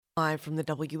Live from the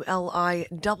WLI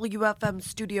WFM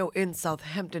studio in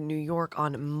Southampton, New York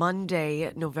on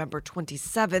Monday, November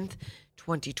 27th,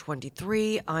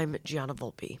 2023. I'm Gianna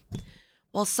Volpe.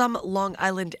 While some Long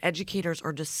Island educators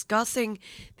are discussing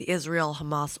the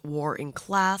Israel-Hamas war in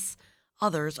class,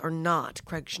 others are not.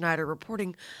 Craig Schneider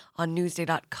reporting on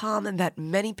Newsday.com that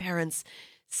many parents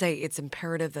say it's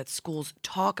imperative that schools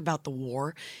talk about the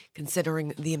war,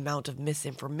 considering the amount of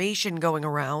misinformation going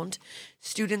around.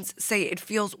 Students say it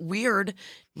feels weird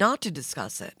not to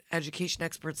discuss it. Education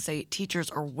experts say teachers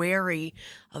are wary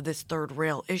of this third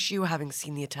rail issue, having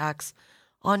seen the attacks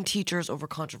on teachers over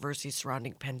controversies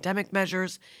surrounding pandemic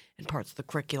measures and parts of the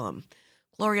curriculum.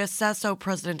 Gloria Sasso,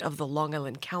 president of the Long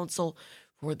Island Council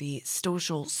for the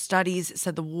Social Studies,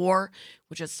 said the war,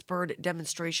 which has spurred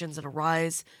demonstrations and a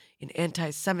rise in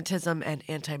anti-Semitism and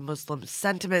anti-Muslim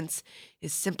sentiments,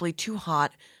 is simply too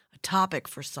hot a topic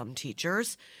for some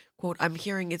teachers. Quote, "I'm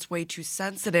hearing it's way too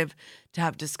sensitive to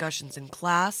have discussions in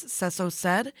class," Sasso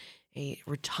said, a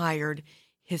retired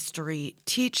history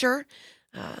teacher.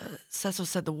 Sasso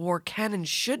said the war can and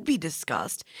should be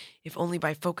discussed, if only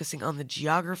by focusing on the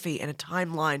geography and a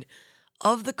timeline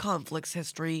of the conflict's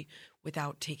history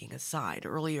without taking a side.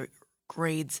 Earlier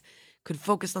grades could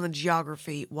focus on the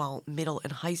geography, while middle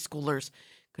and high schoolers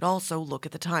could also look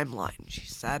at the timeline, she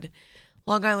said.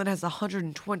 Long Island has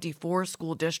 124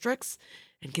 school districts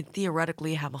and can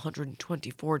theoretically have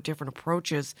 124 different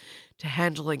approaches to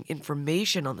handling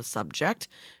information on the subject,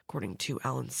 according to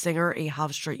Alan Singer, a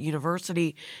Hofstra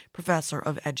University professor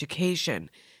of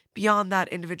education. Beyond that,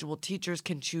 individual teachers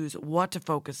can choose what to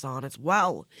focus on as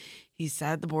well. He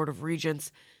said the Board of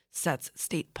Regents sets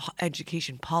state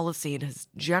education policy and has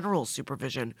general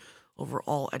supervision over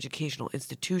all educational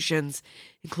institutions,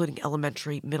 including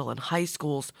elementary, middle, and high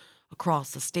schools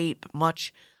across the state, but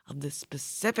much of the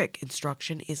specific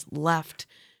instruction is left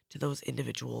to those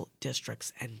individual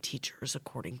districts and teachers,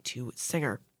 according to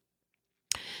Singer.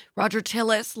 Roger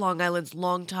Tillis, Long Island's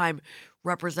longtime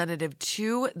representative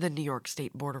to the New York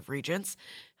State Board of Regents,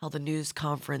 held a news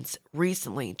conference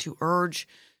recently to urge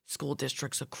school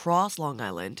districts across Long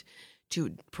Island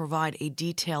to provide a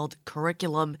detailed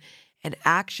curriculum and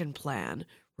action plan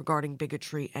regarding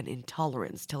bigotry and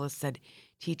intolerance. Tillis said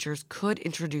teachers could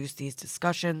introduce these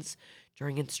discussions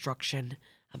during instruction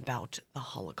about the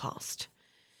Holocaust.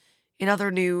 In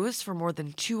other news, for more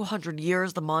than 200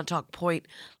 years, the Montauk Point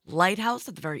Lighthouse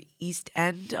at the very east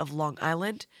end of Long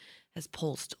Island has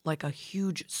pulsed like a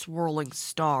huge swirling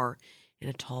star in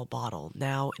a tall bottle.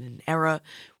 Now, in an era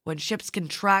when ships can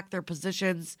track their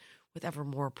positions with ever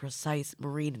more precise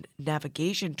marine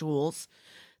navigation tools,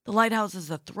 the lighthouse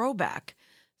is a throwback.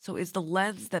 So is the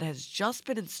lens that has just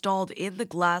been installed in the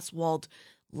glass-walled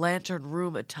lantern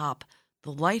room atop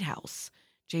the lighthouse.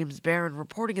 James Barron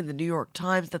reporting in the New York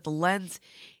Times that the lens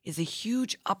is a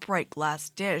huge upright glass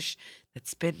dish that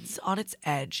spins on its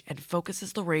edge and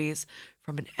focuses the rays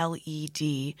from an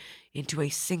LED into a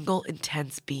single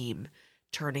intense beam,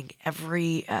 turning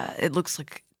it looks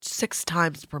like 6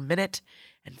 times per minute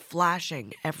and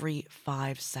flashing every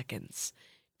 5 seconds.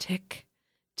 Tick,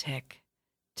 tick,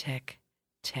 tick,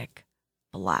 tick,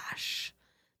 flash.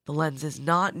 The lens is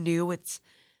not new. It's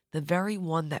the very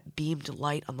one that beamed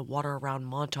light on the water around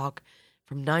Montauk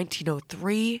from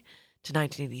 1903 to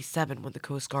 1987 when the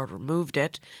Coast Guard removed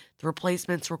it. The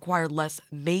replacements required less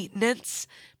maintenance,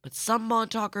 but some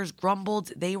Montaukers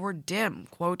grumbled they were dim.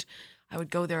 Quote, "I would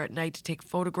go there at night to take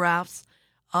photographs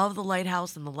of the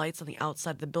lighthouse, and the lights on the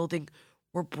outside of the building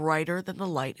were brighter than the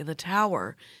light in the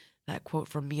tower." That quote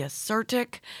from Mia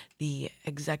Sertic, the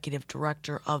executive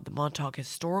director of the Montauk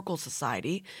Historical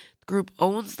Society. The group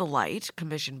owns the light,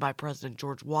 commissioned by President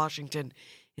George Washington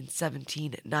in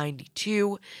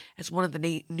 1792 as one of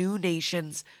the new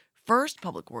nation's first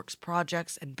public works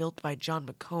projects and built by John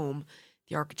McComb,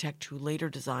 the architect who later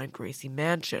designed Gracie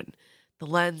Mansion. The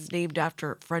lens, named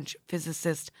after French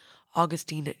physicist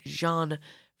Augustin Jean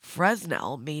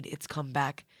Fresnel, made its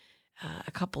comeback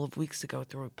a couple of weeks ago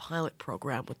through a pilot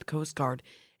program with the Coast Guard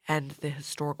and the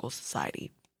Historical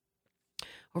Society.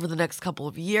 Over the next couple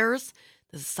of years,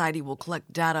 the Society will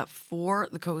collect data for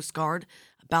the Coast Guard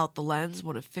about the lens,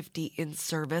 one of 50 in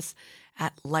service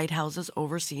at lighthouses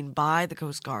overseen by the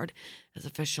Coast Guard as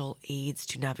official aids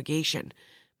to navigation.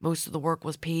 Most of the work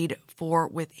was paid for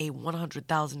with a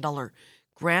 $100,000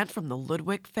 grant from the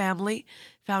Ludwig Family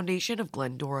Foundation of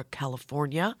Glendora,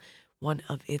 California. One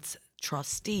of its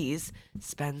trustees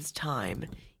spends time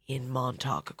in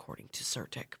Montauk, according to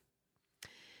Sertic.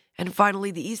 And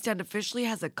finally, the East End officially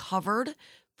has a covered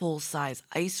full-size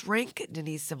ice rink.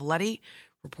 Denise Civiletti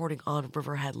reporting on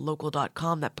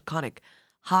RiverheadLocal.com that Peconic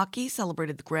Hockey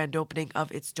celebrated the grand opening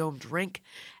of its domed rink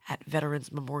at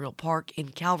Veterans Memorial Park in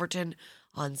Calverton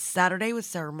on Saturday with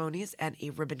ceremonies and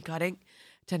a ribbon cutting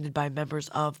attended by members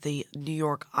of the New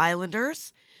York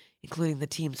Islanders, including the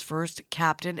team's first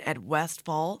captain, Ed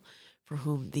Westfall, for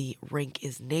whom the rink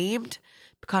is named.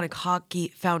 Peconic Hockey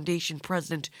Foundation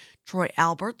President Troy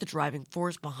Albert, the driving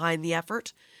force behind the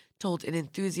effort, told an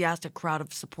enthusiastic crowd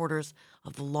of supporters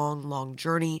of the long, long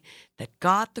journey that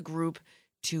got the group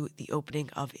to the opening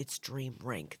of its dream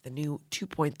rink. The new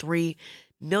 $2.3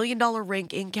 million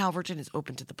rink in Calverton is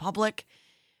open to the public.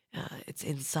 It's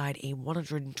inside a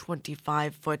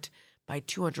 125-foot by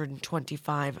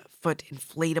 225-foot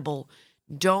inflatable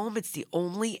dome. It's the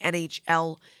only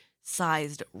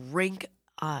NHL-sized rink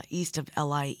east of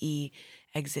LIE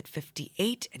Exit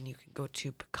 58, and you can go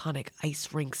to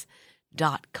peconic.com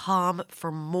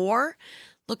for more.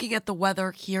 Looking at the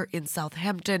weather here in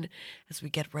Southampton as we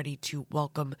get ready to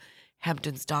welcome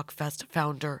Hampton's Dockfest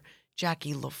founder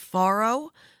Jacqui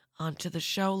Lofaro onto the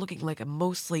show. Looking like a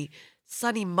mostly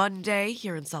sunny Monday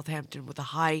here in Southampton with a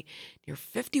high near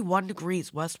 51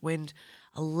 degrees. West wind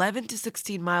 11 to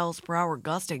 16 miles per hour,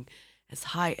 gusting as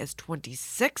high as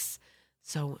 26.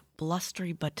 So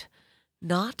blustery but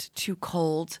not too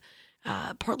cold.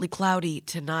 Partly cloudy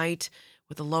tonight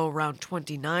with a low around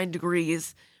 29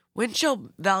 degrees. Wind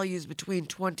chill values between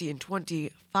 20 and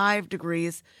 25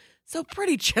 degrees, so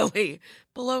pretty chilly,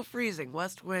 below freezing.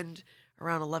 West wind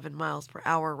around 11 miles per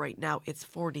hour. Right now it's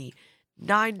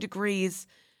 49 degrees.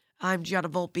 I'm Gianna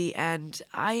Volpe, and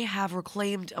I have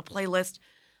reclaimed a playlist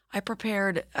I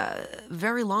prepared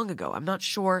very long ago. I'm not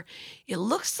sure. It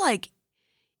looks like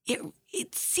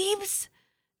it seems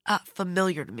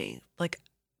familiar to me. Like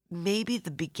maybe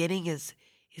the beginning is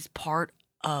part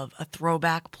of a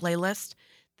throwback playlist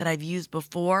that I've used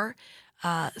before.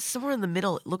 Somewhere in the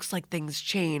middle, it looks like things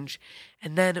change.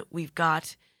 And then we've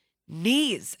got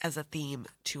knees as a theme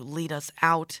to lead us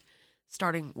out,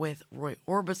 starting with Roy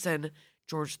Orbison,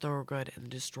 George Thorogood, and the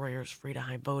Destroyers, Frida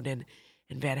Heiboden,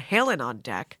 and Van Halen on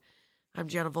deck. I'm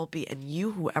Gianna Volpe, and you,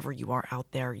 whoever you are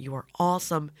out there, you are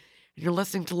awesome. And you're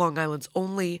listening to Long Island's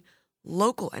only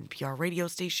local NPR radio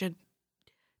station,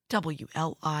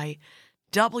 WLI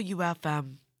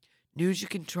WFM. News you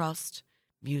can trust,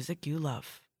 music you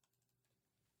love.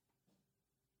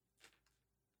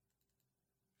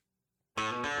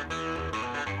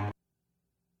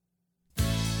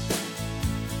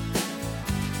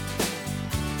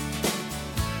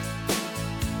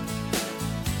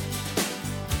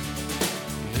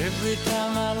 Every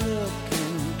time I look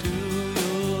into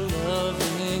your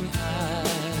loving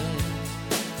eyes,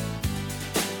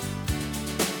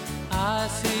 I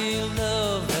see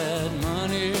love that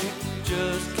money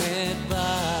just can't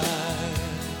buy.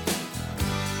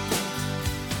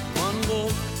 One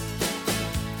look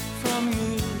from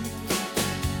you,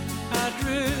 I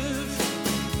drift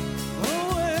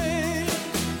away.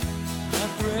 I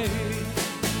pray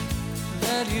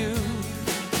that you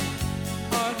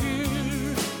are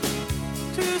here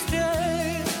to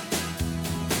stay.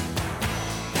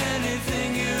 Anything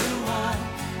you want,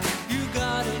 you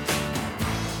got it.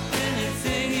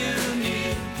 Anything you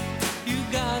need, you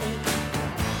got it.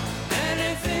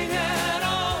 Anything at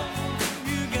all,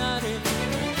 you got it,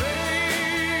 baby.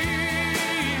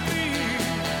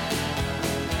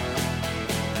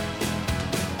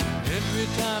 Every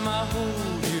time I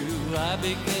hold you, I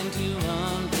begin to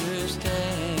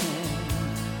understand.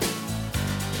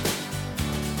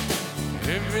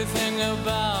 Everything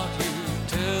about you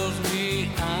tells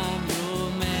me I'm your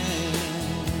man.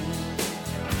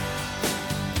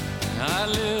 I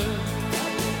live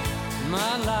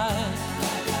my life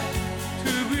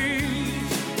to be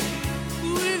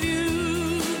with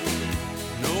you.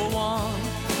 No one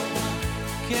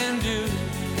can do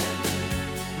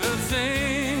the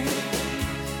thing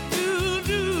you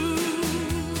do.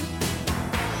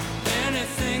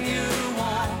 Anything you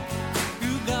want,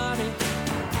 you got it.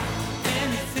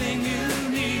 Anything you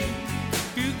need,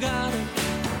 you got it.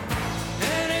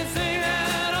 Anything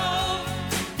at all,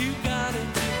 you got it,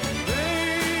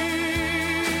 baby.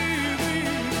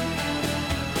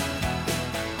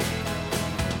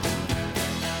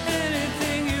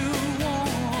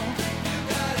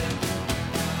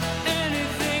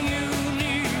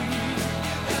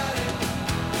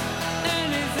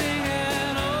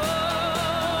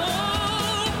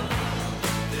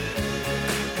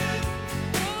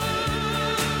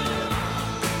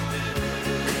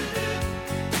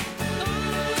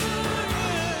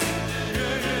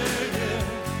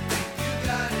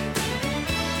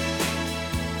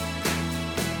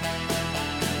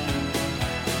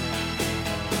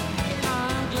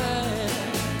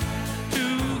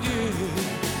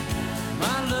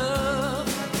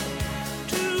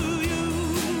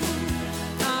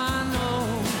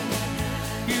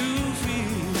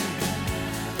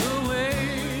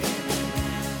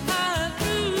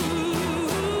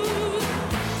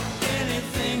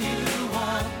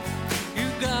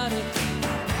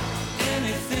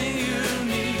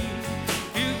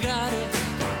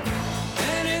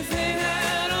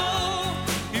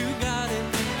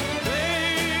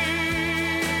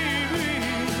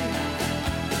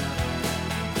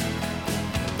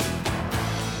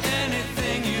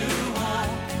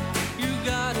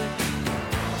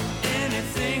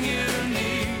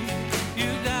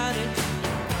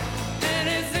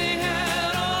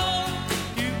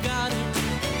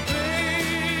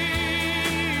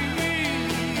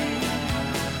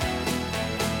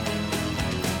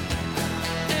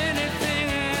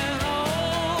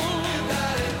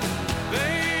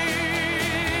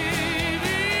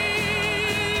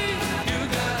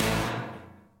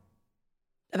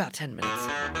 about 10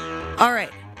 minutes. All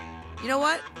right. You know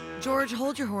what? George,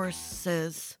 hold your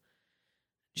horses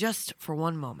just for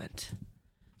one moment.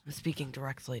 I'm speaking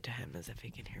directly to him as if he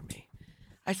can hear me.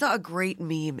 I saw a great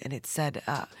meme, and it said,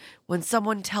 when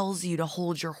someone tells you to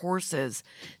hold your horses,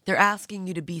 they're asking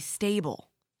you to be stable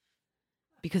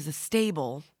because a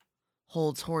stable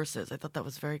holds horses. I thought that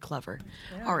was very clever.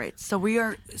 Yeah. All right, so we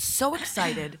are so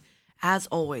excited, as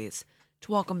always,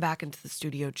 to welcome back into the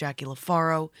studio Jacqui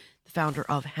Lofaro, the founder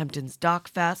of Hamptons Doc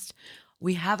Fest.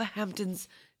 We have a Hamptons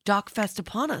Doc Fest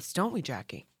upon us, don't we,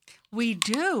 Jacqui? We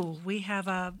do. We have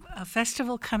a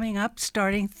festival coming up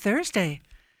starting Thursday.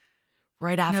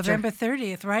 Right after. November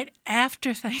 30th, right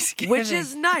after Thanksgiving. Which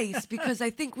is nice because I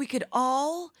think we could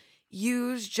all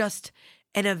use just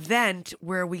an event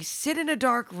where we sit in a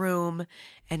dark room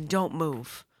and don't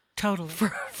move. Totally.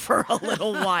 For a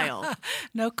little while.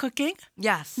 No cooking?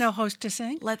 Yes. No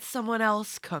hostessing? Let someone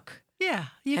else cook. Yeah.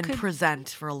 Present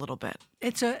for a little bit.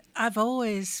 I've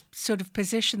always sort of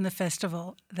positioned the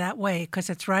festival that way because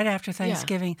it's right after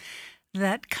Thanksgiving. Yeah.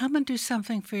 That come and do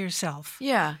something for yourself.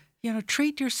 Yeah.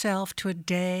 Treat yourself to a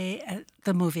day at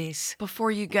the movies.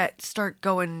 Before you start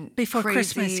going before crazy.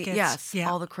 Christmas gets, yes, yeah.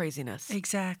 All the craziness.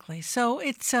 Exactly. So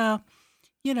it's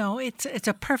it's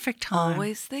a perfect time.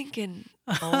 Always thinking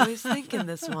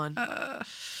this one. All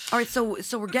right, so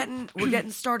we're getting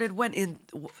started when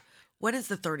is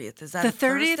the 30th? Is that the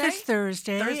 30th Thursday? is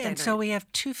Thursday and night. So we have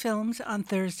 2 films on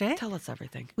Thursday. Tell us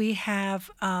everything. We have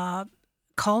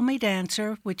Call Me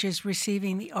Dancer, which is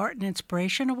receiving the Art and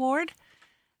Inspiration Award.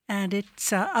 And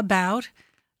it's about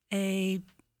a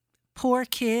poor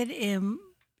kid in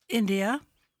India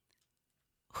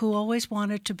who always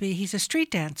wanted to be, he's a street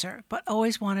dancer, but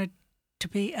always wanted to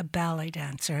be a ballet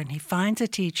dancer. And he finds a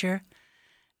teacher,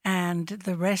 and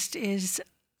the rest is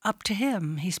up to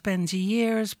him. He spends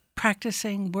years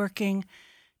practicing, working,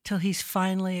 till he's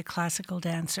finally a classical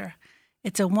dancer.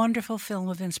 It's a wonderful film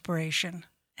of inspiration.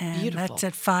 And Beautiful. That's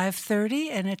at 5:30,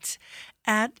 and it's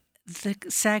at the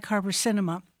Sag Harbor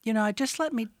Cinema.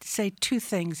 Let me say 2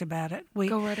 things about it.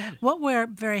 Go right ahead. What we're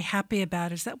very happy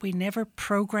about is that we never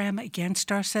program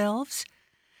against ourselves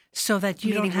so that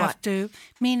you don't have to.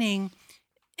 Meaning,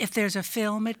 if there's a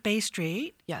film at Bay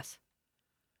Street, yes,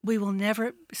 we will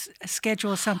never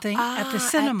schedule something at the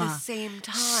cinema at the same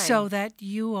time so that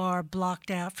you are blocked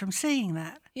out from seeing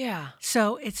that. Yeah.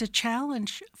 So it's a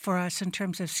challenge for us in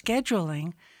terms of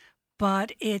scheduling,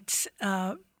 but it's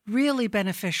really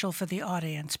beneficial for the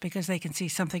audience because they can see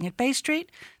something at Bay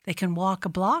Street, they can walk a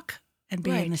block and be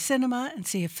in the cinema and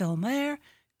see a film there,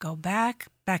 go back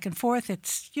and forth.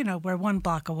 It's, we're 1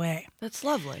 block away. That's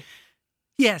lovely.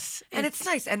 Yes. And it's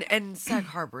nice. And Sag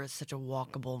Harbor is such a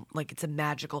walkable, it's a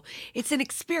magical, it's an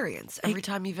experience every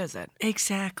time you visit.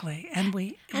 Exactly. And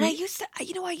I used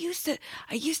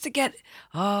to get,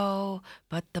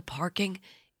 but the parking,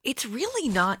 it's really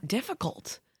not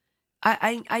difficult.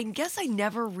 I guess I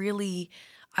never really.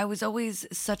 I was always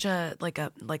such a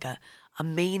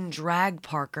main drag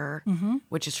parker,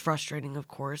 which is frustrating, of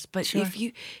course. But sure. if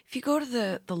you go to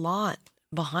the lot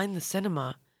behind the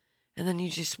cinema, and then you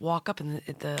just walk up in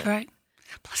the right.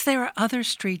 Plus, there are other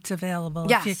streets available.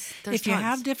 Yes, if you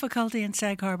have difficulty in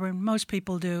Sag Harbor, and most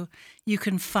people do, you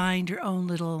can find your own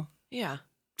little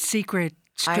secret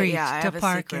street I to have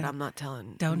park a secret. in. I'm not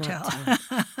telling. Don't tell.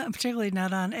 Particularly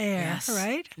not on air, yes.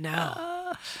 right? No.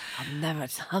 I'll never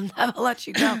let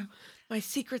you go. My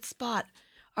secret spot.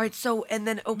 All right, so, and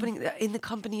then opening in the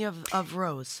Company of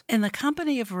Rose. In the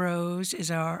Company of Rose is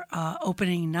our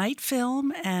opening night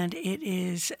film, and it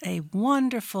is a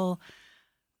wonderful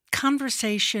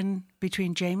conversation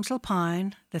between James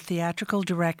Lapine, the theatrical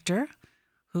director,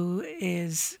 who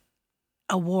is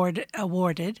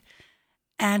awarded,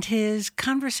 and his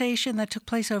conversation that took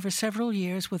place over several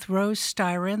years with Rose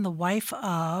Styron, the wife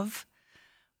of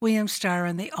William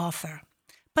Styron, the author.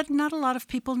 But not a lot of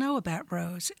people know about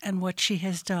Rose and what she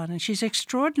has done, and she's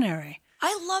extraordinary.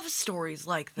 I love stories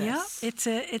like this.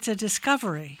 Yeah, it's a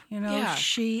discovery. Yeah.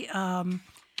 She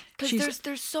because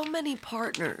there's so many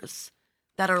partners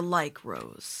that are like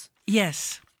Rose.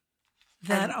 Yes,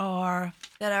 that are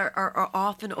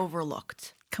often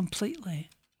overlooked.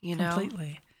 Completely.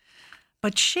 Completely.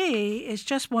 But she is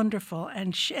just wonderful,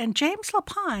 and James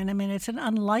Lapine. I mean, it's an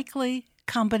unlikely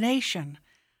combination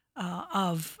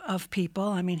of people.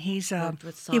 I mean, he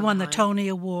won the Tony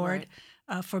Award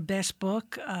for Best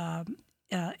Book,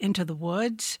 Into the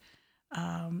Woods,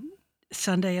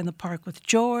 Sunday in the Park with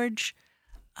George,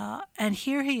 and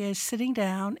here he is sitting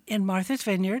down in Martha's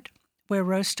Vineyard, where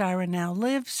Rose Styron now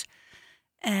lives,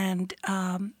 and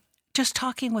just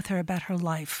talking with her about her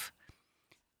life.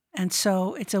 And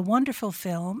so it's a wonderful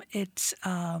film. It's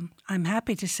I'm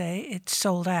happy to say it's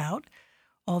sold out,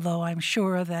 although I'm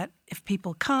sure that if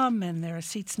people come and there are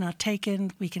seats not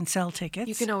taken, we can sell tickets.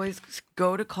 You can always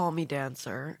go to Call Me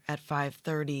Dancer at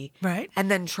 5:30, right, and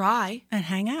then try and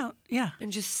hang out. Yeah,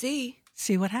 and just see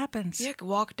what happens. Yeah,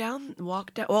 walk down.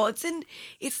 Well,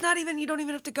 it's not even. You don't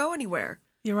even have to go anywhere.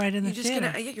 You're right in the You're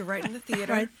theater. You're right in the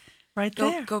theater. right go,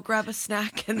 there. Go grab a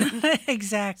snack and then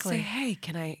exactly. say, "Hey,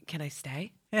 can I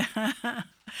stay?"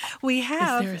 We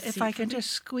have, there a if seat I for can me?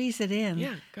 just squeeze it in,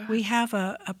 Yeah, go ahead. we have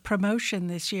a promotion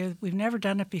this year. We've never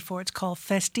done it before. It's called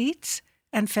Fest Eats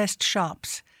and Fest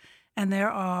Shops. And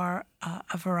there are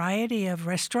a variety of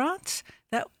restaurants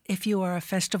that, if you are a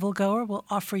festival goer, will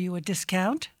offer you a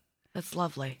discount. That's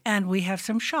lovely. And we have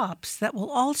some shops that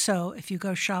will also, if you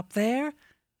go shop there,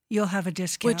 you'll have a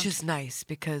discount. Which is nice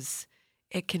because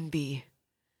it can be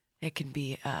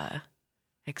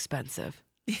expensive.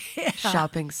 Yeah.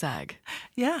 Shopping sag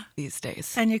Yeah. these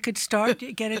days. And you could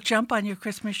get a jump on your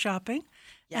Christmas shopping.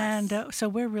 Yes. And so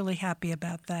we're really happy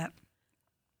about that.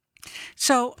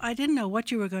 So I didn't know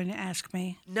what you were going to ask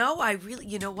me. No,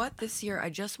 you know what? This year, I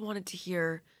just wanted to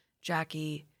hear,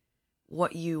 Jacqui,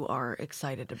 what you are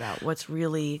excited about. What's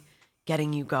really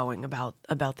getting you going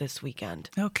about this weekend?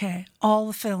 Okay. All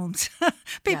the films.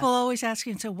 People Yes. always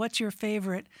asking, so what's your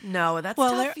favorite? No, that's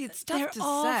Well, tough. It's tough to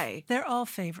say. They're all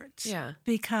favorites. Yeah.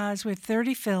 Because we have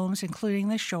 30 films, including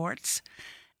the shorts.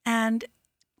 And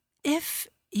if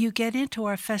you get into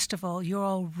our festival, you're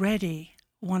already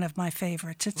one of my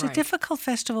favorites. It's Right. a difficult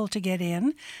festival to get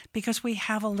in because we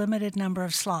have a limited number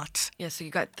of slots. Yeah, so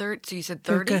you got 30. So you said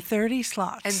We've 30? got 30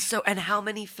 slots. And how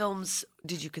many films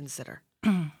did you consider?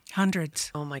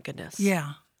 Hundreds. Oh my goodness.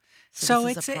 Yeah. So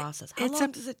this it's is a process. How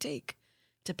long does it take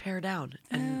to pare down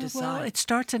and decide? Well, it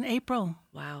starts in April.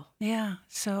 Wow. Yeah.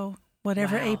 So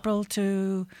whatever Wow. April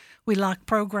to we lock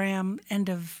program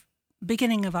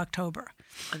beginning of October.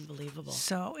 Unbelievable.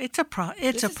 So it's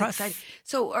This is exciting.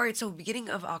 So, all right, so beginning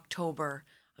of October,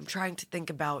 I'm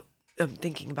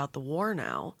thinking about the war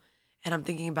now, and I'm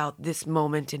thinking about this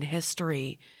moment in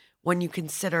history. When you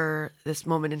consider this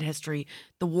moment in history,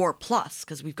 the war plus,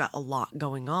 because we've got a lot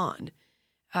going on,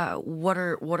 what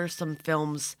are some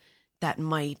films that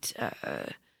might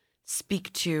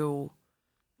speak to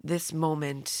this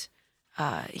moment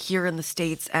here in the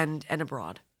States and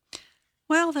abroad?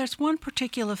 Well, there's one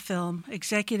particular film,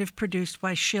 executive produced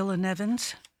by Sheila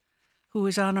Nevins, who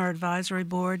is on our advisory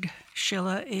board.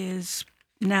 Sheila is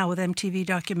now with MTV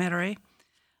Documentary,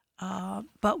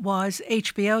 but was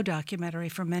HBO Documentary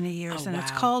for many years, Oh, and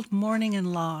it's wow. called Morning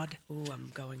in Laud. Ooh,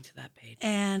 I'm going to that page.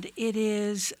 And it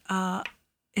is,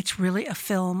 it's really a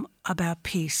film about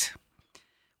peace,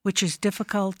 which is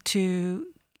difficult to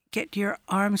get your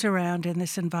arms around in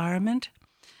this environment.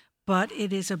 But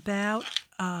it is about,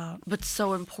 But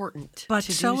so important but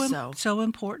to so do so. so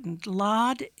important.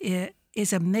 Laud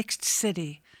is a mixed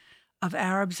city of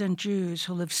Arabs and Jews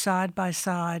who live side by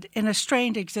side in a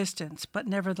strained existence, but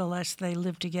nevertheless they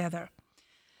live together.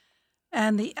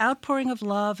 And the outpouring of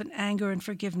love and anger and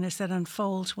forgiveness that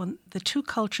unfolds when the two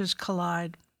cultures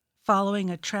collide following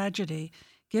a tragedy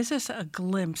gives us a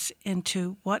glimpse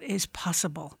into what is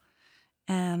possible.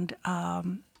 And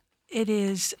it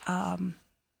is,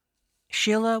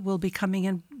 Sheila will be coming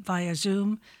in via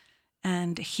Zoom,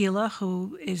 and Gila,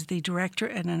 who is the director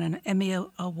and an Emmy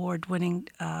Award-winning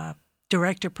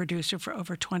director-producer for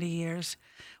over 20 years,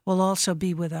 will also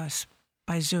be with us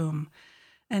by Zoom.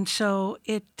 And so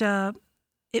it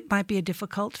might be a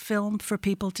difficult film for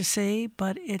people to see,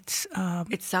 but it's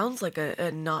It sounds like a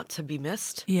not to be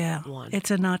missed one.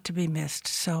 it's a not to be missed.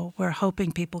 So we're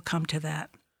hoping people come to that.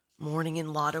 Morning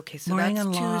in Laud. Okay, so Morning that's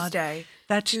in Laud. Tuesday.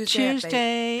 That's Tuesday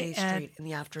Tuesday at Bay Street in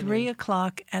the afternoon. 3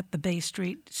 o'clock at the Bay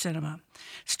Street Cinema.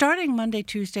 Starting Monday,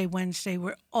 Tuesday, Wednesday,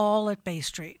 we're all at Bay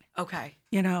Street, Okay.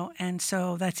 and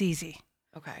so that's easy.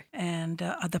 Okay. And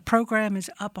the program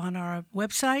is up on our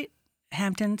website,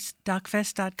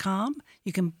 hamptonsdocfest.com.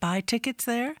 You can buy tickets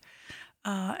there,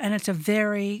 and it's a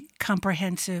very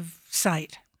comprehensive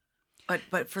site.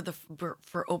 But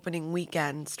for opening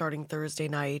weekend, starting Thursday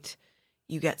night,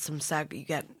 you get some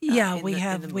we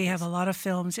have a lot of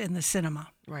films in the cinema.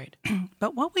 Right.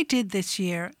 But what we did this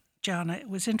year, John, it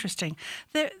was interesting.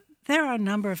 There are a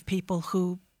number of people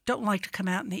who don't like to come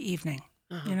out in the evening.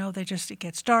 Uh-huh. It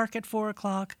gets dark at 4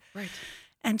 o'clock. Right.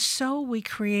 And so we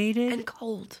created... And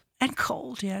cold. And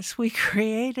cold, yes. We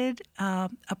created a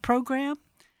program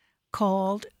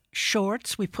called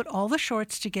Shorts. We put all the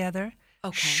shorts together.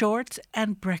 Okay. Shorts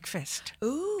and breakfast.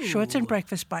 Ooh. Shorts and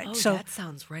breakfast bites. Oh, so that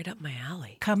sounds right up my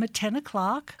alley. come at 10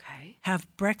 o'clock. Okay. Have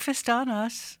breakfast on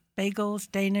us,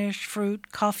 bagels, Danish,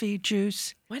 fruit, coffee,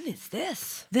 juice. When is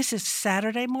this? This is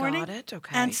Saturday morning Got it.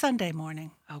 Okay. and Sunday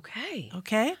morning. Okay.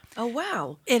 Okay? Oh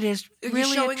wow. It is Are really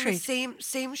you showing a the treat.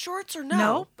 same shorts or no?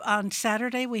 No, on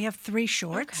Saturday we have 3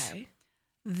 shorts. Okay.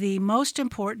 The most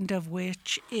important of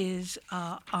which is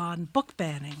on book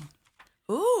banning.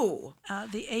 Ooh.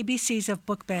 The ABCs of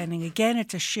book banning. Again,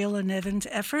 it's a Sheila Nevins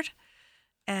effort,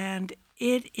 and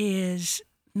it is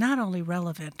not only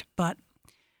relevant but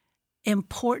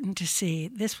important to see.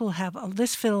 This will have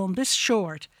this film, this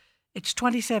short. It's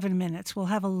 27 minutes. Will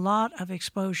have a lot of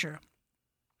exposure,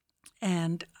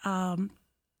 and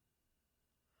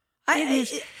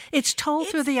it's told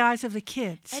through the eyes of the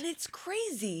kids. And it's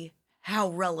crazy how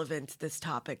relevant this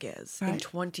topic is in Right.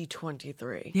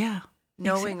 2023. Yeah,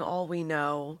 Knowing all we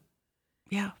know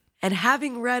yeah, and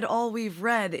having read all we've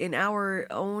read in our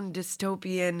own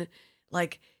dystopian,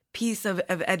 like, piece of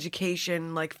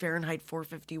education, like Fahrenheit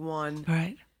 451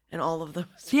 right. and all of those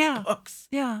Yeah. books.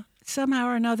 Yeah, somehow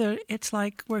or another, it's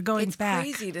like we're going It's back.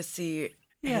 crazy to see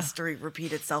Yeah. history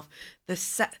repeat itself.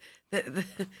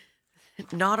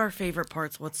 Not our favorite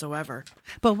parts whatsoever.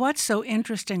 But what's so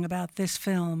interesting about this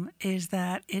film is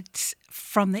that it's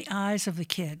from the eyes of the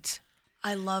kids.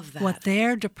 I love that. What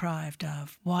they're deprived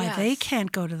of, why they Yes.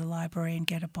 can't go to the library and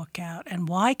get a book out, and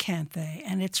why can't they?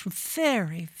 And it's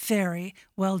very, very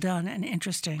well done and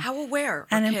interesting. How aware are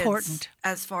And kids important.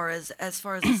 as far as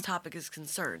this topic is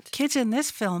concerned? Kids in this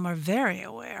film are very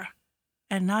aware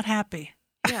and not happy.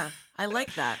 Yeah, I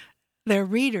like that. They're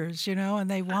readers, and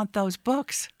they want those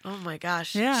books. Oh my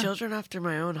gosh. Yeah. Children after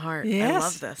my own heart. I Yes.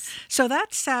 love this. So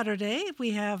that's Saturday. We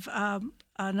have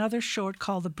another short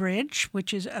called The Bridge,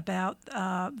 which is about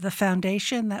the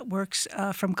foundation that works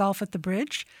from Golf at the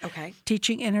Bridge, Okay.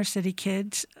 teaching inner city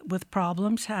kids with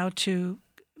problems how to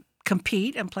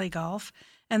compete and play golf.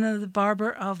 And then The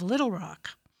Barber of Little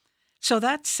Rock. So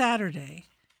that's Saturday.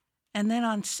 And then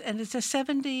and it's a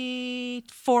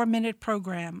 74-minute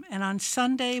program. And on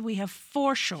Sunday, we have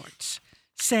 4 shorts.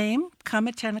 Same, come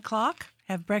at 10 o'clock,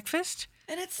 have breakfast.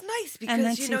 And it's nice And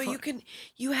then because,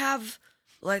 you have,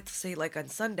 let's say, like on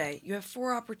Sunday, you have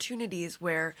 4 opportunities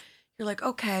where you're like,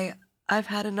 okay, I've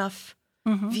had enough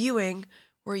viewing,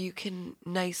 where you can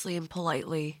nicely and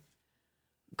politely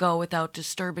go without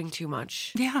disturbing too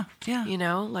much. Yeah, yeah.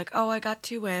 Like, oh, I got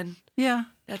 2 in. Yeah.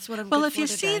 That's what I'm Well, good if for you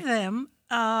today. see them,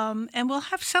 and we'll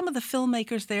have some of the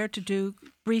filmmakers there to do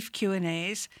brief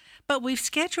Q&As, but we've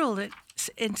scheduled it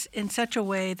in such a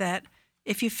way that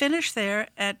if you finish there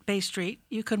at Bay Street,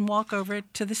 you can walk over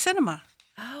to the cinema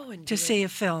and to do it. see a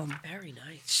film. Very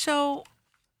nice. So,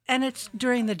 and it's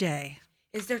during the day.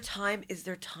 Is there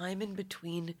time in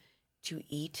between to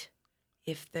eat?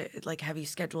 Have you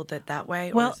scheduled it that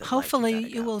way? Or Well, is it like hopefully gotta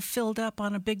you go? will have filled up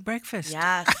on a big breakfast.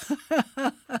 Yes.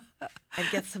 And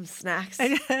get some snacks.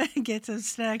 Get some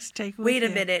snacks to take with Wait a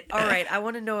you. minute. All right. I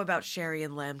want to know about sherry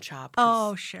and lamb chop.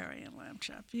 'cause Oh, sherry and lamb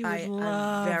chop. You would I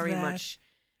love very that. much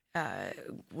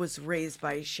was raised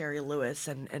by Sherry Lewis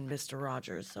and Mr.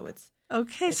 Rogers. So it's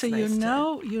Okay, so nice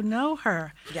to- you know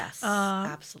her. yes, Uh,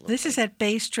 absolutely. This is at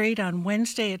Bay Street on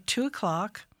Wednesday at 2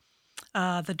 o'clock.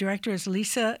 The director is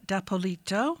Lisa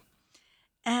D'Appolito.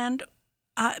 And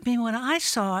I mean, when I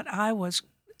saw it, I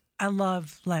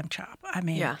love lamb chop. I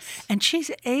mean, Yes. and she's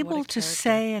able to character.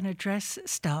 say and address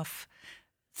stuff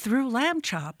through lamb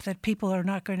chop that people are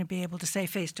not going to be able to say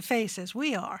face to face as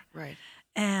we are. right.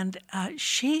 And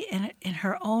she, in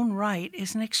her own right,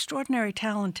 is an extraordinary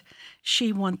talent.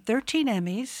 She won 13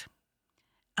 Emmys,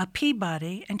 a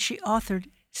Peabody, and she authored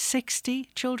 60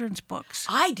 children's books.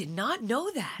 I did not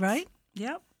know that. Right?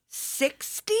 Yep.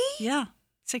 60? Yeah,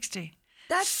 60.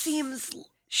 That seems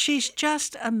She's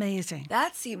just amazing.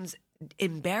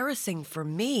 embarrassing for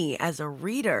me as a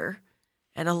reader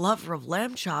and a lover of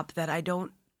lamb chop that I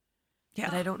don't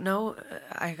know.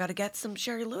 I got to get some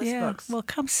Sherry Lewis books. Well,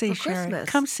 come see for Sherry. Christmas.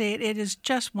 Come see it. It is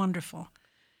just wonderful.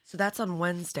 So that's on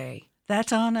Wednesday.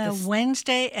 That's on a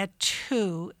Wednesday at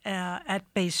 2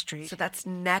 at Bay Street. So that's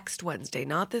next Wednesday,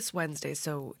 not this Wednesday.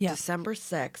 So Yeah. December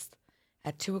 6th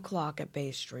at 2 o'clock at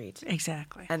Bay Street.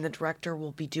 Exactly. And the director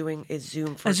will be doing a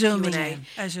Zoom for Zooming Q&A in,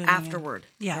 a zooming in. afterward,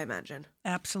 Yeah. I imagine.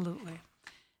 Absolutely.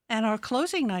 And our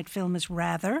closing night film is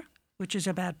Rather, which is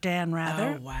about Dan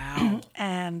Rather. Oh, wow.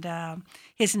 And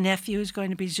his nephew is going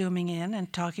to be zooming in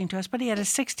and talking to us. But he had a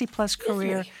 60-plus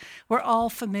career. me. We're all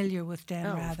familiar with Dan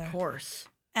Oh, Rather. of course.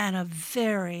 And a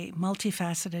very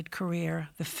multifaceted career.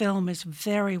 The film is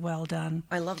very well done.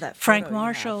 I love that Frank photo you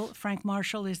Marshall. have. Frank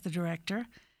Marshall is the director.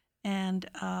 And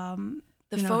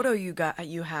The photo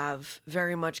you have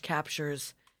very much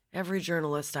captures every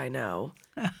journalist I know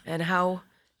and how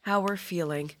we're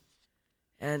feeling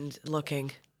and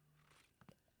looking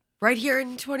right here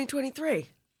in 2023.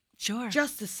 Sure.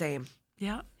 Just the same.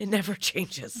 Yeah. It never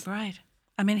changes. Right.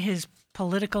 I mean, his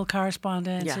political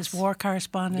correspondence, Yes. his war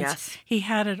correspondence, Yes. he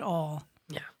had it all.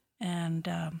 Yeah. And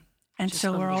Just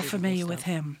so we're all unbelievable familiar with stuff.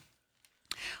 him.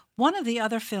 One of the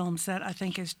other films that I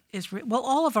think is well,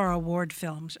 all of our award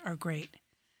films are great.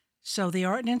 So the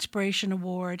Art and Inspiration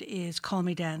Award is Call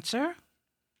Me Dancer.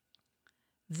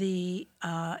 The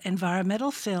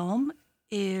environmental film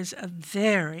is a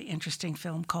very interesting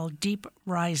film called Deep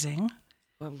Rising.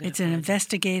 Well, I'm gonna It's an find it.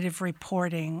 investigative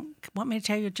reporting. Want me to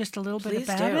tell you just a little bit Please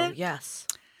about do. it? Yes.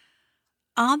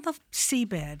 On the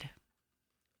seabed,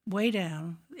 way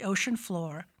down, the ocean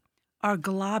floor, are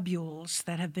globules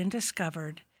that have been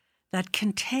discovered that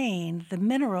contain the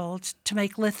minerals to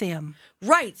make lithium.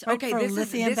 Right. Right, Okay. for This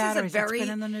lithium is batteries. a very That's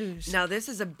been in the news. Now this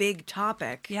is a big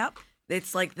topic. Yep.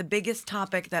 It's like the biggest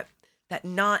topic that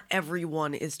not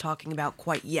everyone is talking about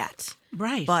quite yet.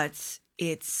 Right. But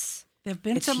it's There've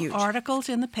been some huge. articles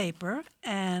in the paper,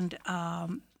 and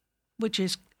which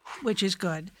is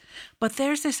good. But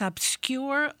there's this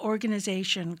obscure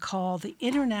organization called the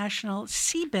International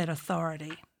Seabed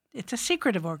Authority. It's a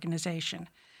secretive organization,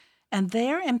 and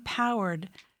they're empowered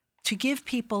to give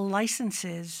people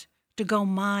licenses to go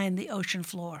mine the ocean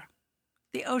floor.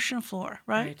 The ocean floor,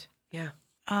 right? Yeah.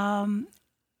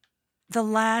 The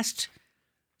last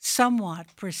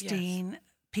somewhat pristine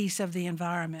piece of the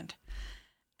environment.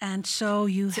 And so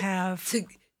you have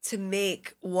To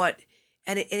make what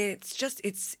and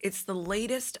it's the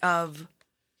latest of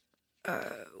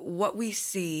what we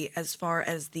see as far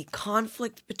as the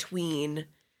conflict between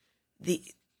the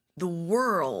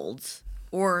world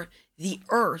or the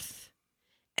earth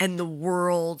and the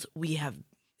world we have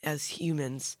as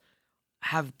humans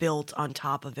have built on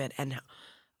top of it and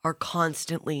are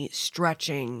constantly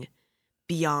stretching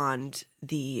beyond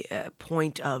the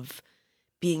point of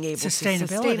being able to sustain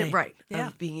Sustainability. it, right? Yeah.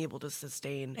 Of being able to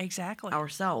sustain exactly.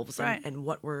 ourselves Right. and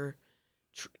what we're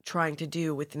trying to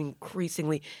do with an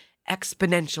increasingly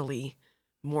exponentially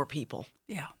more people.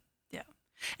 Yeah, yeah.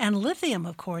 And lithium,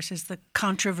 of course, is the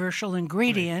controversial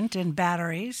ingredient in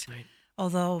batteries, Right.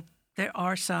 although there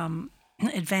are some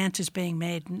advances being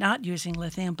made not using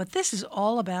lithium. But this is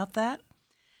all about that.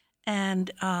 And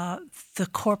the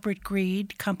corporate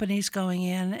greed, companies going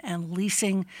in and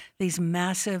leasing these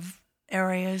massive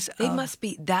areas.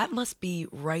 That must be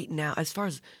right now, as far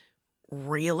as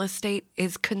real estate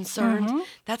is concerned, Mm-hmm.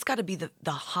 that's got to be the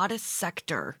hottest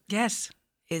sector. Yes.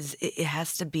 It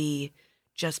has to be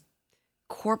just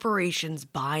corporations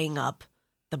buying up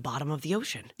the bottom of the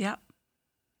ocean. Yeah.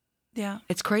 Yeah.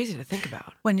 It's crazy to think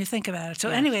about. When you think about it. So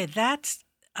Yes. anyway, that's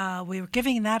we were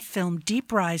giving that film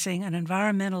Deep Rising an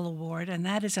environmental award, and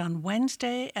that is on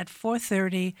Wednesday at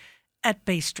 4:30 at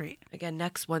Bay Street. Again,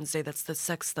 next Wednesday, that's the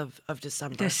 6th of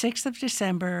December. The 6th of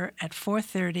December at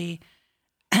 4:30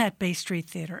 at Bay Street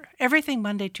Theater. Everything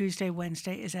Monday, Tuesday,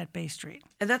 Wednesday is at Bay Street.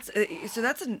 And that's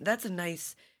a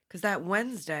nice, because that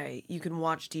Wednesday you can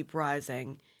watch Deep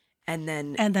Rising, and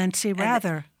then See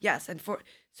Rather. yes, and for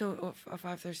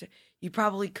 5:30, you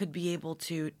probably could be able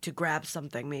to grab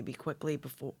something maybe quickly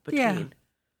between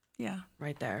Yeah.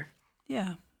 right there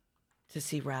Yeah. to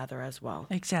see Rather as well.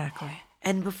 Exactly.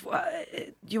 And before,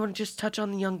 do you want to just touch on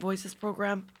the Young Voices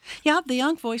program? Yeah, the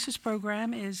Young Voices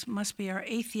program must be our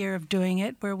 8th year of doing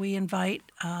it, where we invite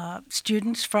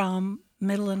students from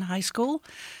middle and high school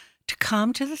to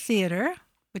come to the theater,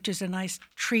 which is a nice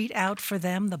treat out for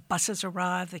them. The buses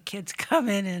arrive, the kids come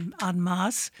in en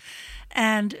masse,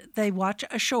 and they watch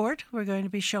a short. We're going to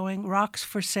be showing Rocks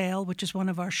for Sale, which is one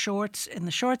of our shorts in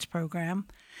the shorts program.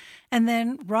 And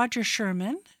then Roger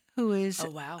Sherman, who is Oh,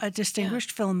 wow. a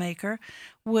distinguished filmmaker,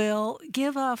 will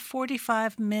give a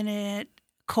 45-minute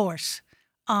course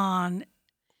on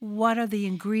what are the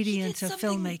ingredients of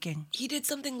filmmaking. He did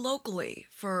something locally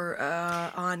for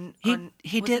on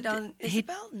He was did it on he,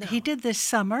 Isabel? No. he did this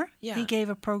summer. Yeah. He gave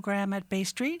a program at Bay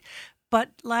Street, but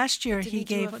last year Did he he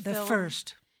do gave a the film?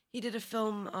 first. He did a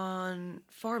film on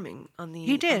farming on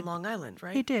He did. on Long Island,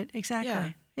 right? He did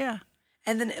exactly. Yeah.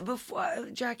 And then before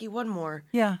Jacqui, one more.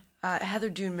 Yeah. Heather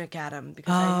Dune McAdam,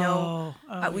 because I know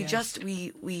yes.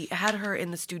 we had her in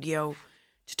the studio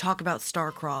to talk about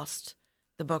Star-Crossed,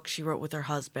 the book she wrote with her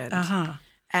husband,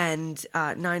 and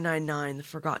 999, The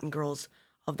Forgotten Girls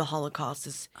of the Holocaust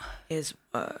is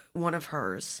one of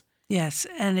hers. Yes,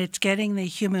 and it's getting the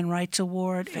Human Rights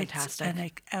Award. Fantastic. It's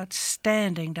an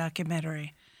outstanding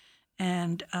documentary,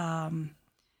 and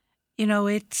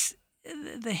it's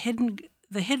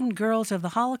the hidden girls of the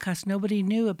Holocaust. Nobody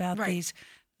knew about Right. these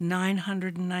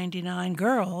 999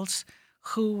 girls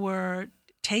who were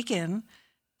taken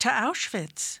to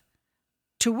Auschwitz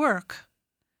to work,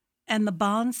 and the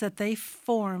bonds that they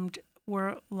formed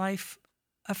were life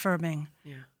affirming.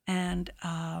 Yeah. And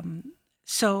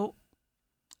so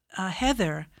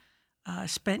Heather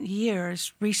spent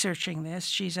years researching this.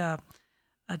 She's a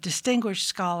distinguished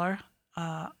scholar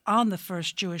on the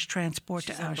first Jewish transport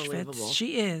She's to unbelievable. Auschwitz.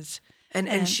 She is. And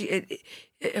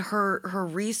her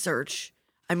research,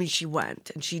 I mean, she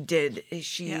went and she did.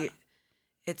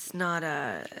 It's not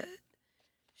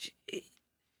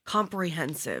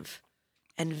comprehensive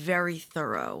and very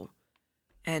thorough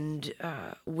and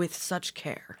with such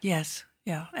care. Yes,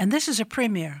 yeah. And this is a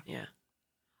premiere. Yeah.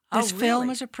 This really? film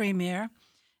is a premiere,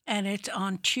 and it's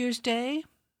on Tuesday,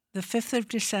 the 5th of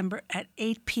December at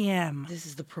 8 p.m. This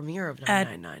is the premiere of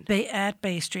at 999. at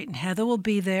Bay Street. And Heather will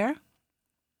be there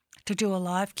to do a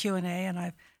live Q&A, and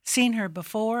I've seen her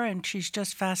before, and she's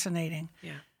just fascinating.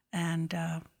 Yeah. And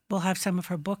we'll have some of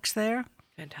her books there.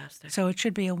 Fantastic. So it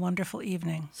should be a wonderful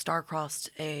evening. Star-crossed,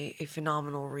 a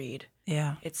phenomenal read.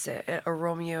 Yeah. It's a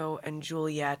Romeo and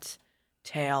Juliet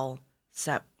tale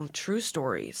set, true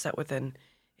story set within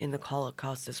in the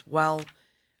Holocaust as well.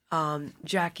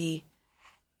 Jacqui,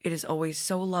 it is always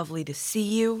so lovely to see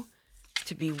you,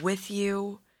 to be with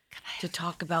you, to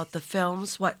talk about the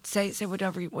films. What say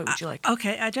whatever. What would you like?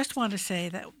 Okay, I just want to say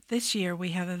that this year we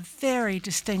have a very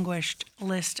distinguished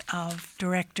list of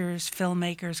directors,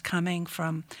 filmmakers coming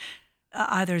from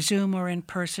either Zoom or in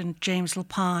person. James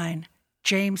Lapine,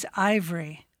 James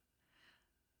Ivory,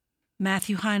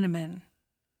 Matthew Heineman,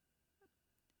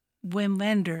 Wim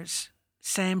Wenders,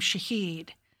 Sam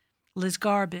Shahid, Liz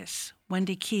Garbus,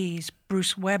 Wendy Keyes,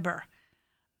 Bruce Weber,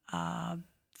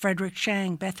 Frederick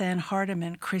Chang, Beth Ann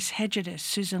Hardiman, Chris Hedges,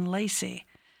 Susan Lacey.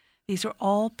 These are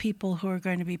all people who are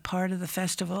going to be part of the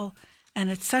festival, and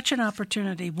it's such an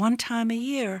opportunity one time a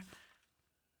year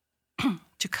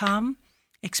to come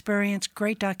experience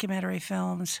great documentary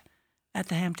films at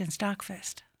the Hampton Stock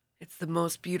Fest. It's the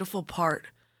most beautiful part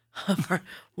of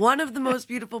one of the most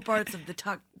beautiful parts of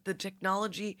the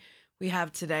technology we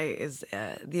have today is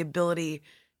the ability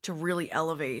to really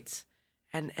elevate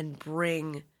and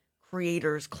bring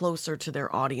creators closer to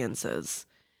their audiences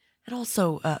and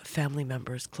also family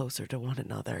members closer to one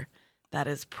another. That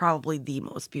is probably the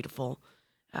most beautiful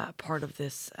part of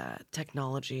this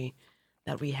technology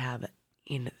that we have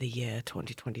in the year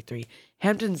 2023.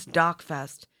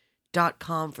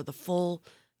 HamptonsDocFest.com for the full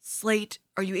slate.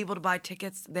 Are you able to buy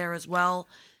tickets there as well?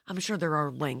 I'm sure there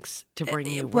are links to bring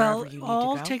you wherever you need to go. Well,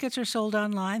 all tickets are sold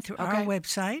online through our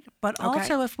website, but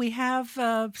also if we have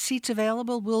seats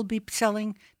available, we'll be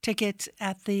selling tickets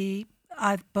at the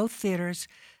both theaters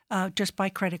just by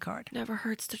credit card. Never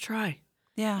hurts to try.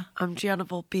 Yeah. I'm Gianna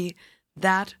Volpe.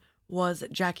 That was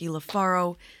Jacqui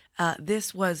Lofaro.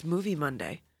 This was Movie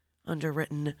Monday,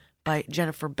 underwritten by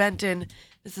Jennifer Benton.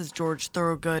 This is George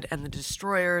Thorogood and the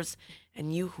Destroyers.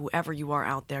 And you, whoever you are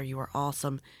out there, you are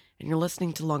awesome. And you're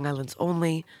listening to Long Island's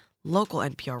only local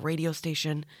NPR radio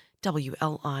station,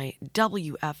 WLIWFM.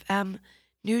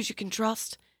 News you can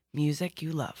trust, music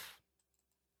you love.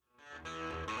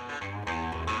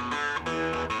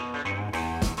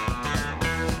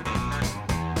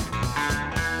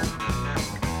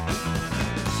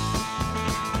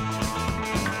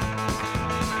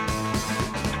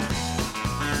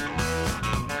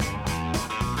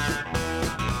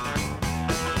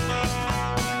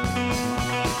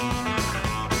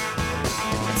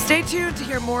 Stay tuned to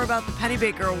hear more about the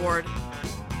Pennybaker Award.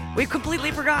 We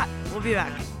completely forgot. We'll be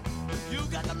back. You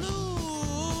got to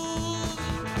lose,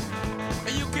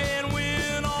 and you can't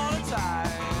win all the time.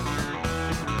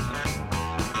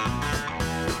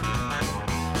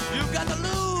 You got to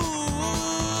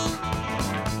lose,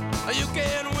 and you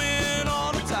can't win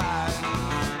all the time.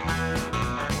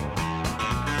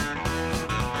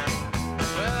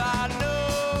 Well, I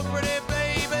know, pretty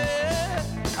baby,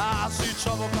 I see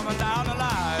trouble coming down the line.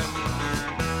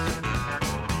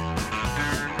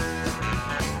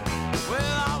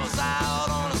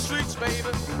 Baby,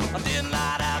 I did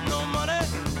not have no money.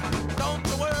 Don't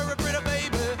you worry, pretty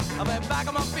baby, I'll be back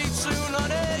on my feet soon,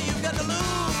 honey. You got to lose,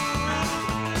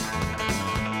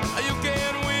 you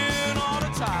can't win all the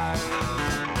time.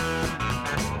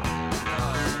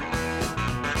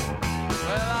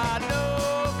 Well, I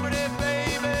know, pretty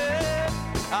baby,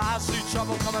 I see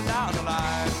trouble coming down the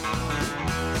line.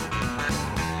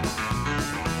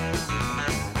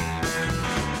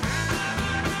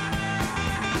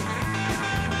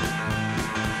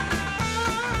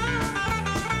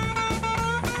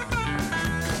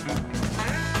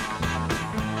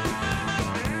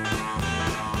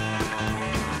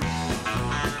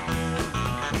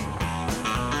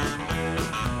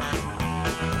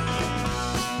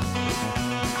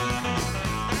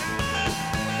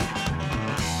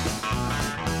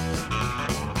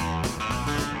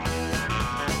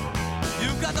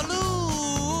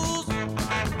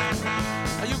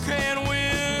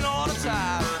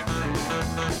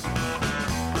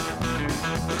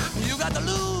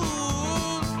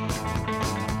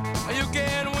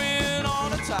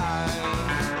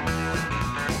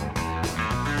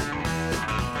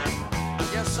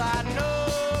 I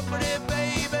know, pretty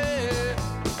baby,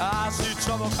 I see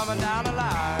trouble coming down the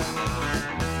line.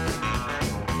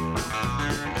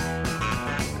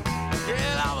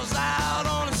 Yeah, I was out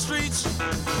on the streets.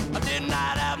 I did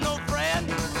not have no friend.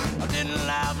 I didn't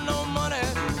have no money,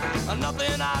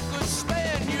 nothing I could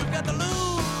spend. You got to lose.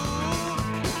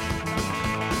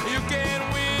 You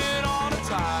can't win all the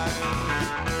time.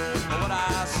 What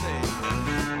I say.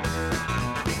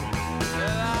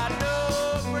 Yeah, I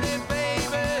know, pretty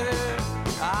baby,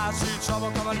 I see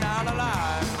trouble coming down the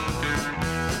line.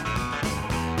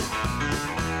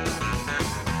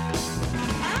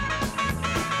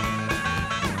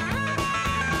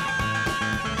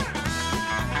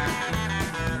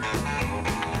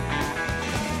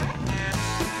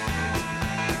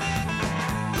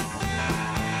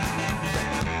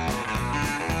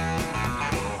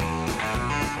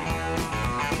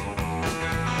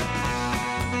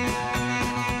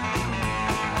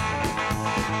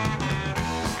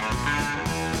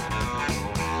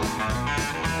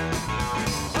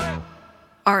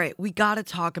 All right, we got to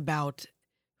talk about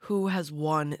who has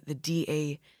won the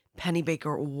D.A.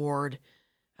 Pennebaker Award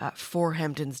for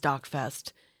Hampton's Doc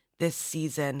Fest this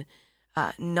season.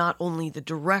 Not only the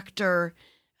director,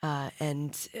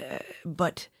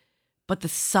 but the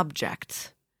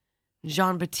subject.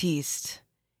 Jon Batiste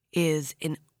is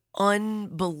an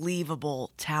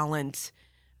unbelievable talent.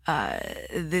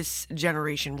 This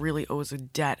generation really owes a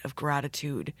debt of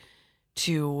gratitude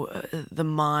to the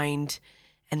mind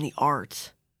and the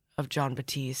art of Jon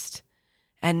Batiste.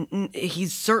 And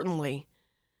he's certainly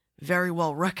very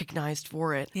well recognized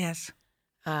for it. Yes.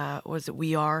 Was it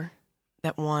We Are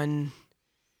that won,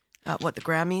 the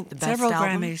Grammy? The best Several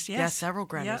album? Grammys, yes. Yeah, several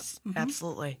Grammys. Yep. Mm-hmm.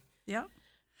 Absolutely. Yeah.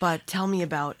 But tell me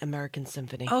about American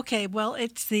Symphony. Okay, well,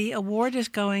 the award is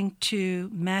going to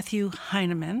Matthew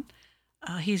Heineman.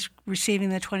 He's receiving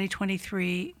the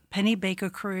 2023 Pennebaker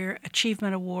Career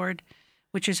Achievement Award,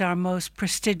 which is our most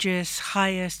prestigious,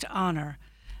 highest honor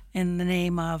in the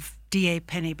name of D.A.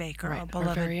 Pennebaker, Right, our our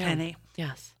beloved very own. Penny.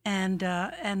 Yes. And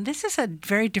this is a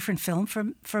very different film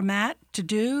for Matt to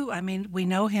do. I mean, we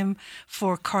know him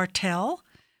for Cartel,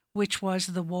 which was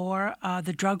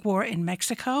the drug war in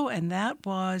Mexico, and that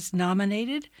was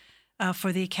nominated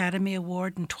for the Academy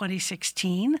Award in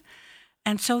 2016.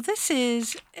 And so this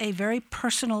is a very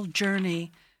personal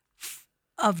journey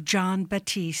of Jon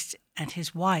Batiste and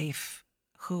his wife,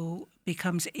 who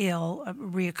becomes ill, a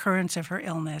reoccurrence of her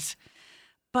illness.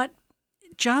 But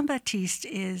Jon Batiste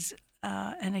is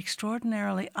an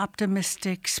extraordinarily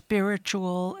optimistic,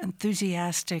 spiritual,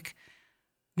 enthusiastic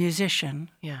musician.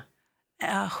 Yeah.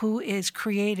 Who is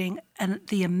creating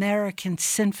the American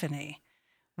Symphony,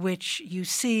 which you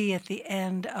see at the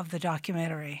end of the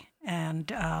documentary.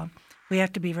 And we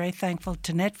have to be very thankful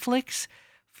to Netflix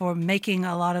for making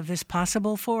a lot of this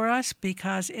possible for us,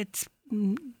 because it's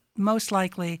most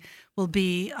likely will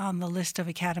be on the list of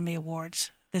Academy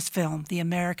Awards, this film, The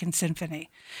American Symphony.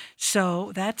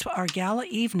 So that's our gala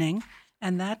evening,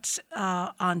 and that's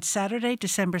on Saturday,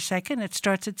 December 2nd. It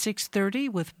starts at 6:30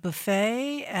 with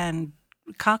buffet and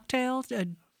cocktails,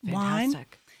 wine,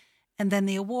 Fantastic. and then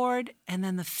the award, and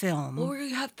then the film. Well,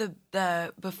 you have the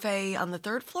buffet on the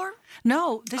third floor?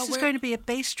 No, this is where- going to be at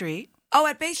Bay Street. Oh,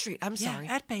 at Bay Street. I'm sorry.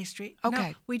 Yeah, at Bay Street.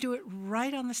 Okay. No, we do it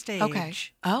right on the stage. Okay.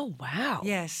 Oh, wow.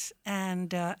 Yes,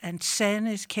 and Sen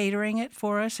is catering it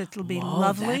for us. It'll be Whoa,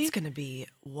 lovely. That's going to be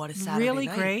what a Saturday really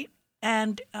night. great.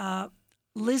 And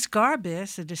Liz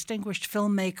Garbus, a distinguished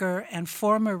filmmaker and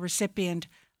former recipient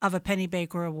of a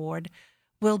Pennebaker Award,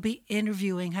 will be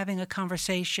having a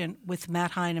conversation with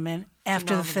Matt Heineman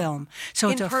after the film. So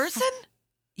In it's person?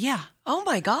 Yeah. Oh,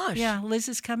 my gosh. Yeah, Liz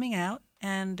is coming out,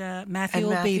 and Matthew And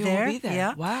will Matthew be there. will be there.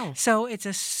 Yeah. Wow. So it's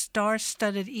a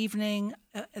star-studded evening,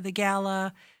 the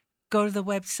gala. Go to the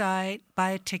website, buy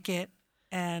a ticket,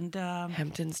 and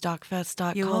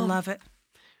HamptonsDocFest.com. you will love it.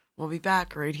 We'll be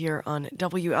back right here on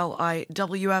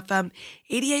WLIWFM,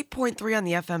 88.3 on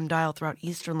the FM dial throughout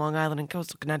eastern Long Island and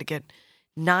coastal Connecticut,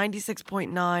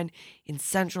 96.9 in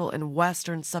central and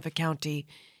western Suffolk County.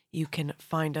 You can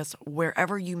find us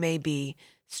wherever you may be,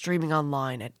 streaming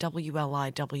online at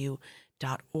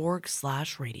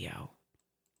WLIW.org/radio.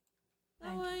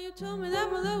 When you told me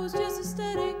that my love was just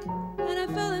aesthetic, and I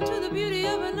fell into the beauty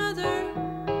of another,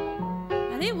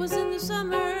 and it was in the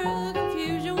summer, the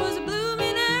confusion was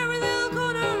blooming every little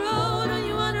corner road. Oh,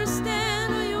 you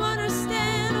understand, oh, you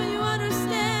understand, oh, you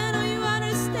understand, oh, you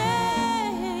understand.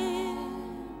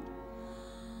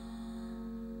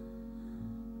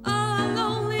 Oh, how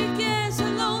lonely it gets, how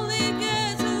lonely it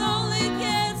gets, how lonely it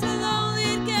gets, how lonely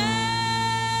it gets.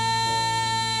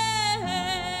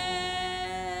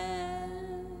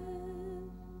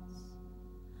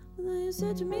 And then you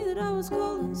said to me that I was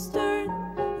cold and stern.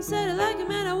 You said it like a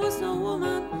man, I was no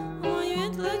woman. And while you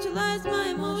intellectualized my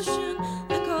emotion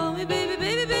and called me baby,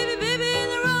 baby, baby, baby in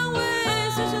the wrong way.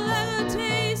 Such a lack of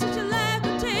taste, such a lack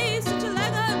of taste, such a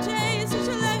lack of taste, such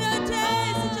a lack of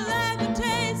taste, such a lack of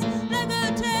taste, lack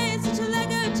of taste, such a lack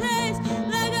of taste,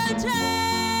 lack of taste.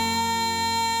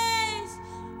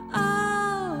 Oh,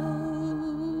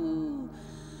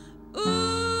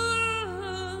 ooh,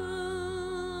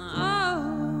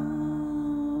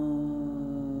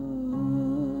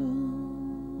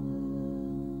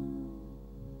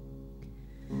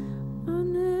 I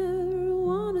never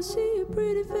wanna see your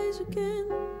pretty face again.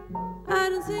 I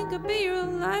don't think I'll be your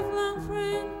lifelong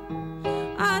friend.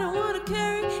 I don't wanna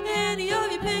carry any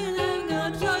of your pain, and I'm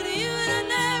gonna talk to you and I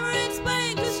never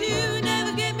explain, 'cause you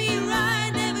never get me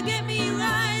right, never get me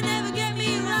right, never get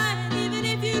me right. Even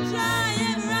if you try, you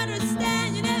never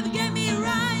understand, you never get me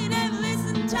right, you never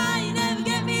listen tight, you never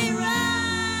get me right.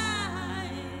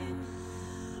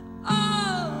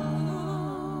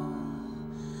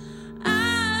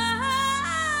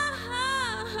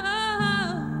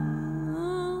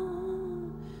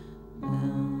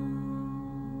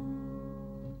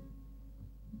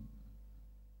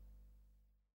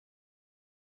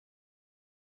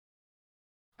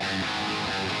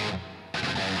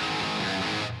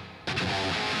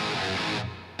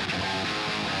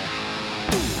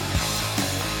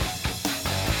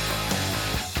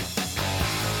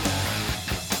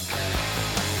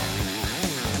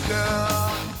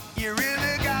 Girl, you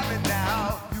really got me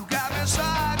now. You got me so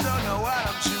I don't know what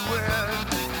I'm doing.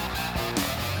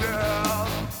 Girl,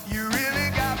 you really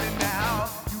got me now.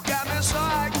 You got me so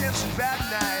I can't sleep at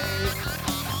night.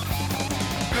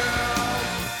 Girl,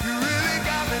 you really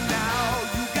got me now.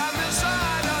 You got me so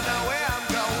I don't know where I'm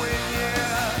going,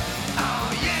 yeah. Oh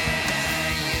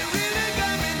yeah, you really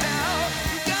got me now.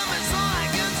 You got me so I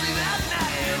can't sleep at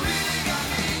night. You really got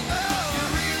me. Oh, you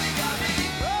really got me.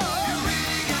 Oh, you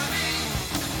really got me.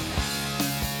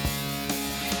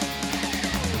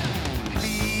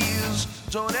 Please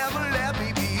don't ever let me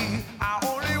be. I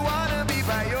only wanna be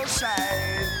by your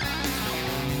side.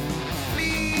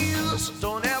 Please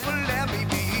don't ever let me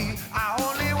be. I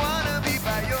only wanna be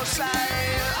by your side.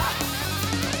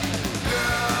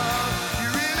 Girl, you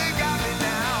really got me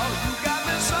now. You got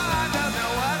me so I don't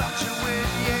know what I'm doing,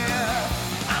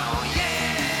 yeah. Oh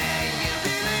yeah, you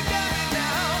really got me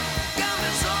now. Got me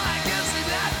so I can't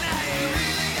sleep at night. You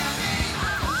really got me.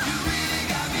 You really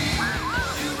got me.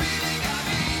 You really got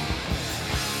me.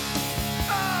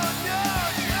 Oh no,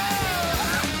 no.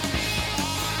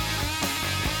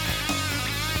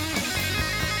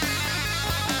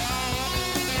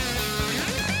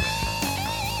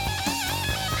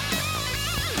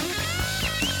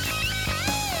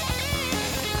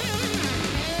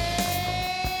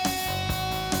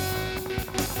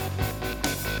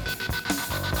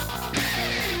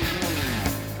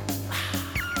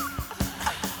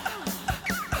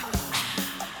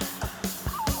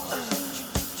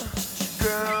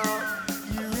 Girl,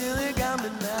 you really got me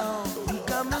now. You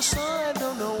got me so I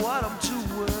don't know what I'm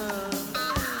doing.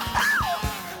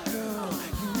 Girl,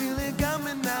 you really got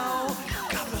me now. You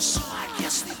got me so I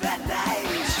can't sleep at night.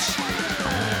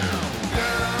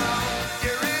 Girl,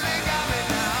 you really got me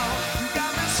now. You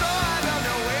got me so I don't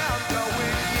know where I'm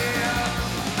going,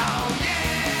 yeah. Oh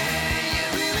yeah, you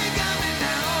really got me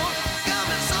now. Got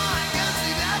me so I can't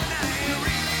sleep at night. You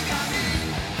really got me.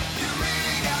 You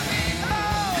really got me.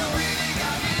 Oh, you really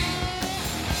got me.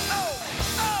 Oh,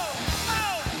 oh,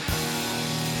 oh.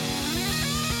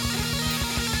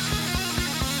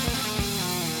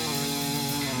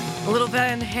 A little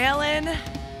Van Halen,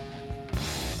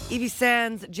 Evie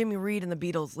Sands, Jimmy Reed, and the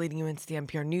Beatles leading you into the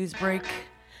NPR news break.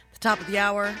 The top of the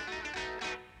hour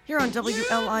here on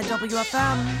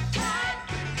WLIWFM,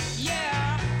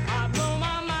 Yeah, I blow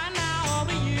my mind now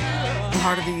over you. the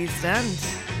heart of the East End.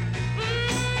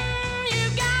 You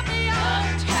got me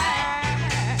on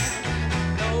tag.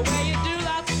 The way you do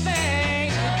lots of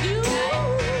things you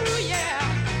do, yeah.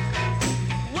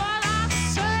 What I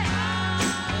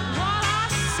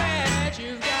said,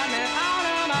 you've got me out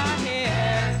of my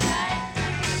head.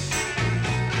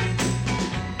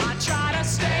 I try to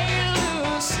stay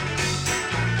loose,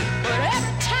 but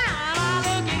every time I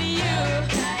look at you,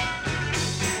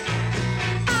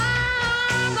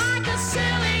 I'm like a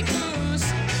silly goose.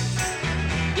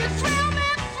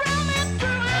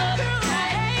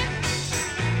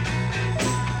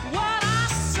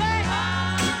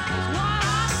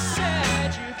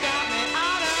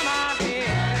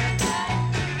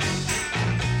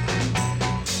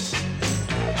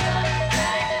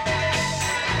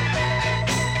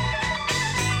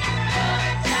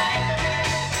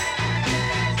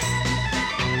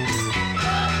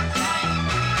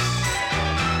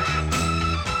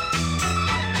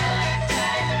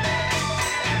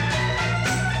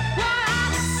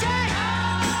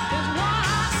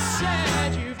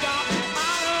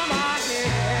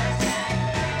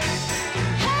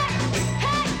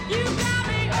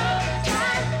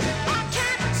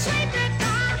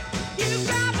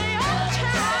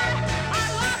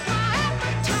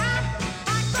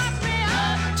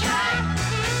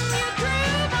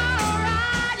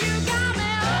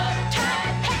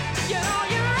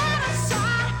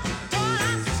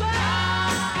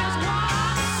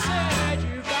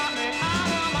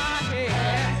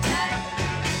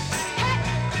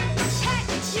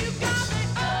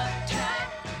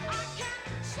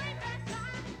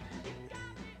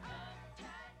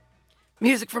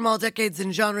 Music from all decades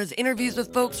and genres, interviews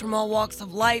with folks from all walks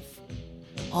of life,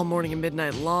 all morning and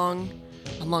midnight long,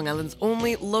 on Long Island's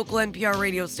only local NPR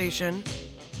radio station,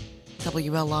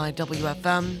 WLI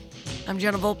WFM. I'm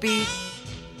Gianna Volpe.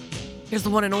 Here's the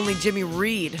one and only Jimmy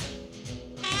Reed,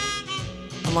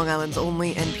 on Long Island's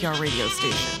only NPR radio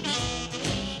station.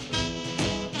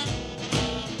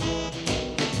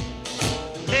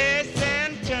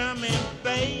 Listen to me,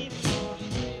 babe.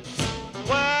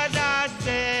 What I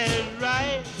said is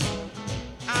right.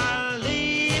 I'll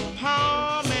leave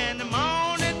home in the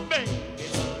morning, baby,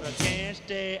 but I can't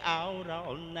stay out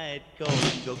all night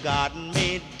 'cause you got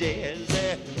me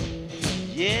dizzy.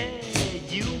 Yeah,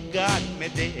 you got me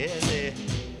dizzy.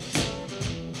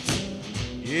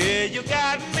 Yeah, you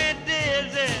got me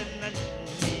dizzy. I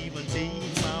didn't even see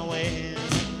my way.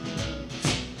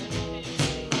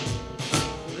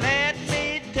 Let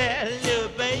me tell you,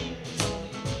 babe,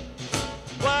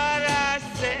 what I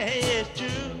say is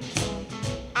true.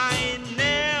 I ain't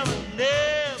never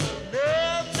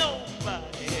loved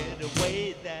nobody the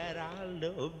way that I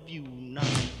love you now.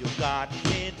 You got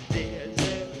me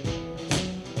dizzy.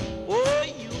 Oh,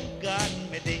 you got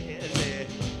me dizzy.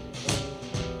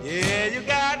 Yeah, you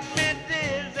got me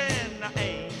dizzy, and I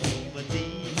ain't even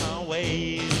see my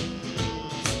way.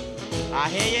 I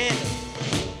hear you.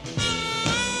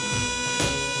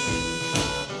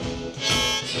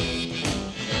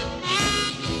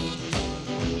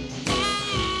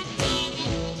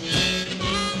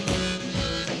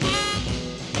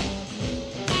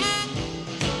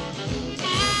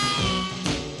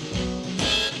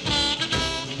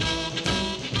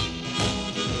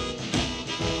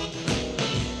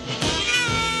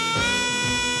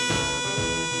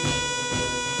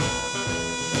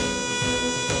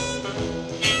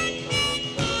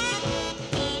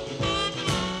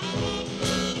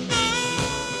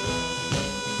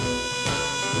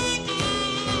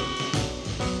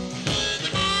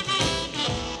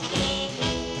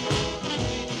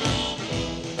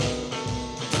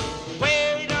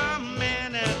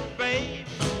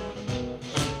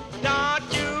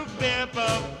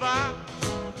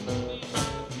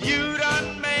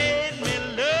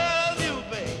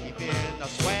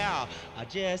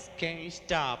 Just can't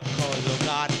stop 'cause you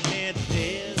got me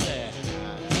dizzy.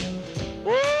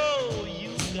 Oh,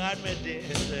 you got me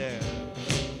dizzy.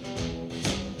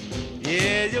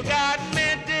 Yeah, you got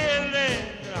me dizzy.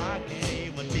 I can't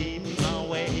even see my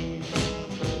way.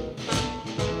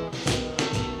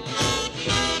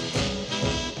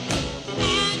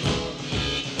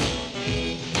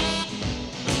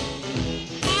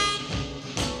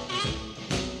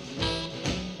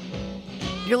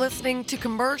 You're listening to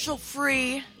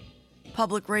commercial-free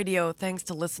public radio thanks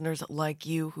to listeners like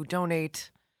you who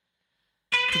donate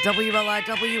to WLIWFM.org.